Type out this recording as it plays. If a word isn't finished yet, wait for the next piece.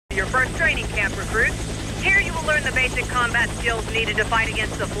Your first training camp, recruit. Here you will learn the basic combat skills needed to fight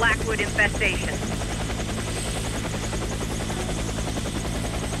against the Blackwood infestation.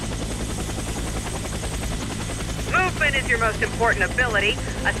 Movement is your most important ability.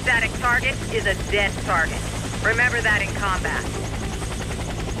 A static target is a dead target. Remember that in combat.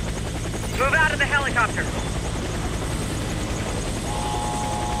 Move out of the helicopter.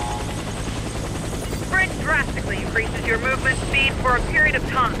 Sprint drastically increases your movement speed for a period of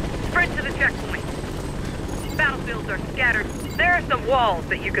time. Sprint to the checkpoint. Battlefields are scattered. There are some walls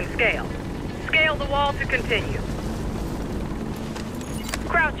that you can scale. Scale the wall to continue.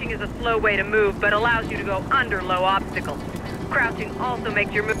 Crouching is a slow way to move, but allows you to go under low obstacles. Crouching also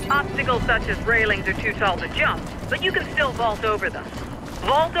makes your move. Obstacles such as railings are too tall to jump, but you can still vault over them.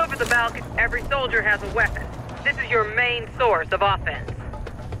 Vault over the balcony. Every soldier has a weapon. This is your main source of offense.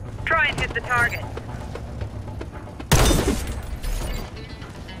 Try and hit the target.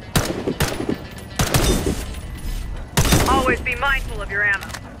 Always be mindful of your ammo.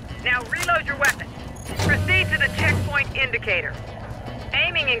 Now reload your weapon. Proceed to the checkpoint indicator.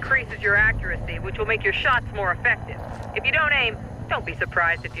 Aiming increases your accuracy, which will make your shots more effective. If you don't aim, don't be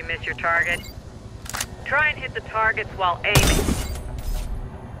surprised if you miss your target. Try and hit the targets while aiming.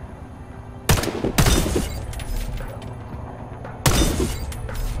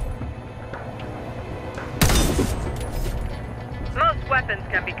 Most weapons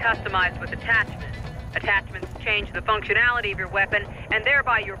can be customized with attachments. Attachments change the functionality of your weapon and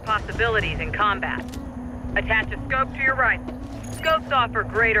thereby your possibilities in combat. Attach a scope to your rifle. Scopes offer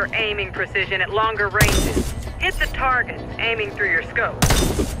greater aiming precision at longer ranges. Hit the targets, aiming through your scope.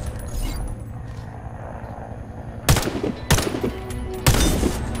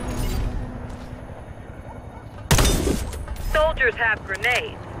 Soldiers have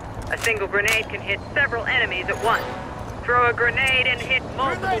grenades. A single grenade can hit several enemies at once. Throw a grenade and hit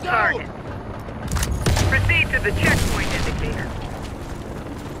multiple targets. Proceed to the checkpoint indicator.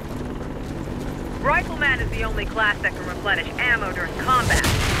 Rifleman is the only class that can replenish ammo during combat,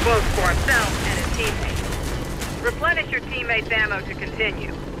 both for himself and his teammates. Replenish your teammates' ammo to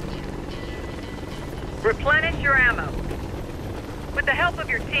continue. Replenish your ammo. With the help of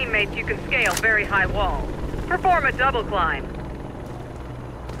your teammates, you can scale very high walls. Perform a double climb.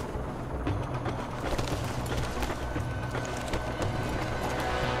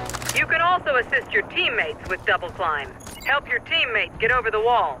 You can also assist your teammates with double climb. Help your teammates get over the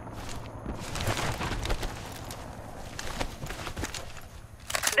wall.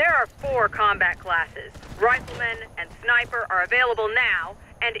 There are 4 combat classes. Rifleman and Sniper are available now,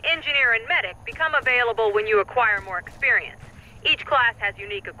 and Engineer and Medic become available when you acquire more experience. Each class has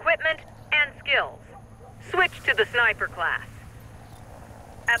unique equipment and skills. Switch to the Sniper class.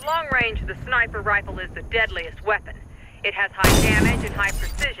 At long range, the Sniper rifle is the deadliest weapon. It has high damage and high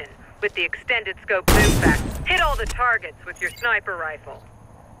precision, with the extended scope zoom factor. Hit all the targets with your Sniper rifle.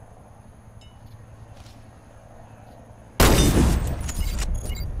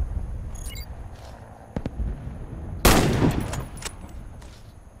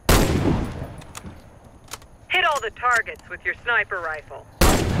 Hit all the targets with your Sniper rifle.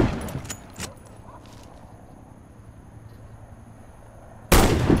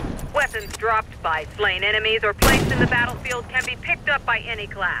 Weapons dropped by slain enemies or placed in the battlefield can be picked up by any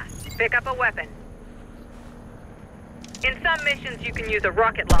class. Pick up a weapon. In some missions, you can use a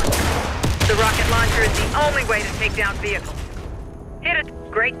rocket launcher. The rocket launcher is the only way to take down vehicles. Hit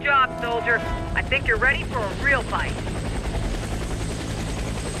it. Great job, soldier. I think you're ready for a real fight.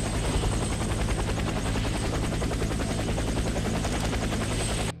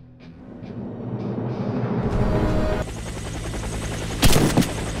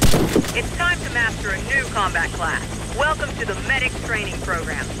 It's time to master a new combat class. Welcome to the Medic training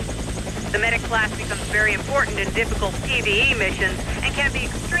program. The Medic class becomes very important in difficult PvE missions and can be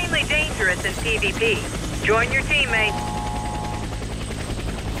extremely dangerous in PvP. Join your teammates.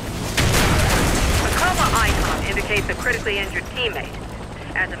 A coma icon indicates a critically injured teammate.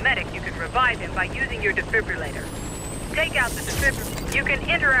 As a medic, you can revive him by using your defibrillator. Take out the defibrillator. You can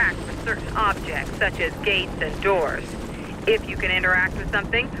interact with certain objects, such as gates and doors. If you can interact with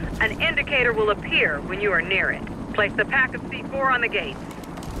something, an indicator will appear when you are near it. Place the pack of C4 on the gates.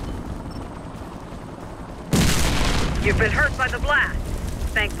 You've been hurt by the blast.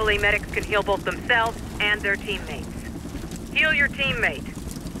 Thankfully, medics can heal both themselves and their teammates. Heal your teammate.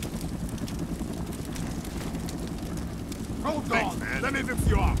 Hold on, man. Let me fix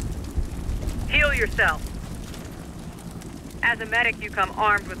you up. Heal yourself. As a medic, you come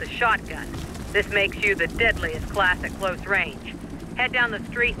armed with a shotgun. This makes you the deadliest class at close range. Head down the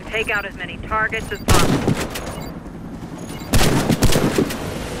street and take out as many targets as possible.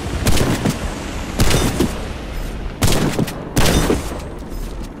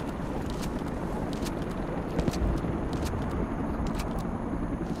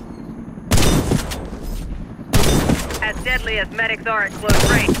 deadly as medics are at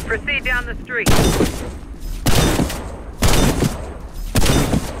close range. Proceed down the street.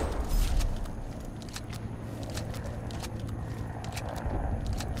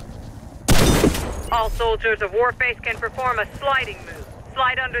 All soldiers of Warface can perform a sliding move.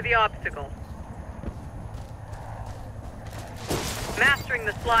 Slide under the obstacle. Mastering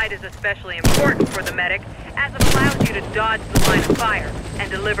the slide is especially important for the medic, as it allows you to dodge the line of fire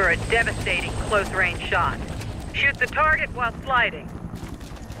and deliver a devastating close-range shot. Shoot the target while sliding.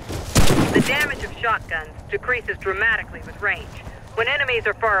 The damage of shotguns decreases dramatically with range. When enemies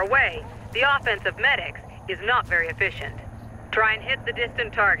are far away, the offense of medics is not very efficient. Try and hit the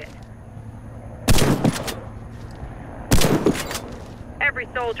distant target. Every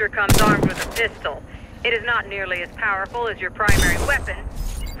soldier comes armed with a pistol. It is not nearly as powerful as your primary weapon.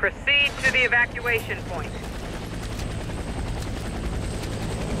 Proceed to the evacuation point.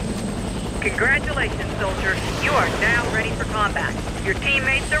 Congratulations, soldier. You are now ready for combat. Your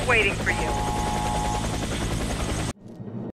teammates are waiting for you.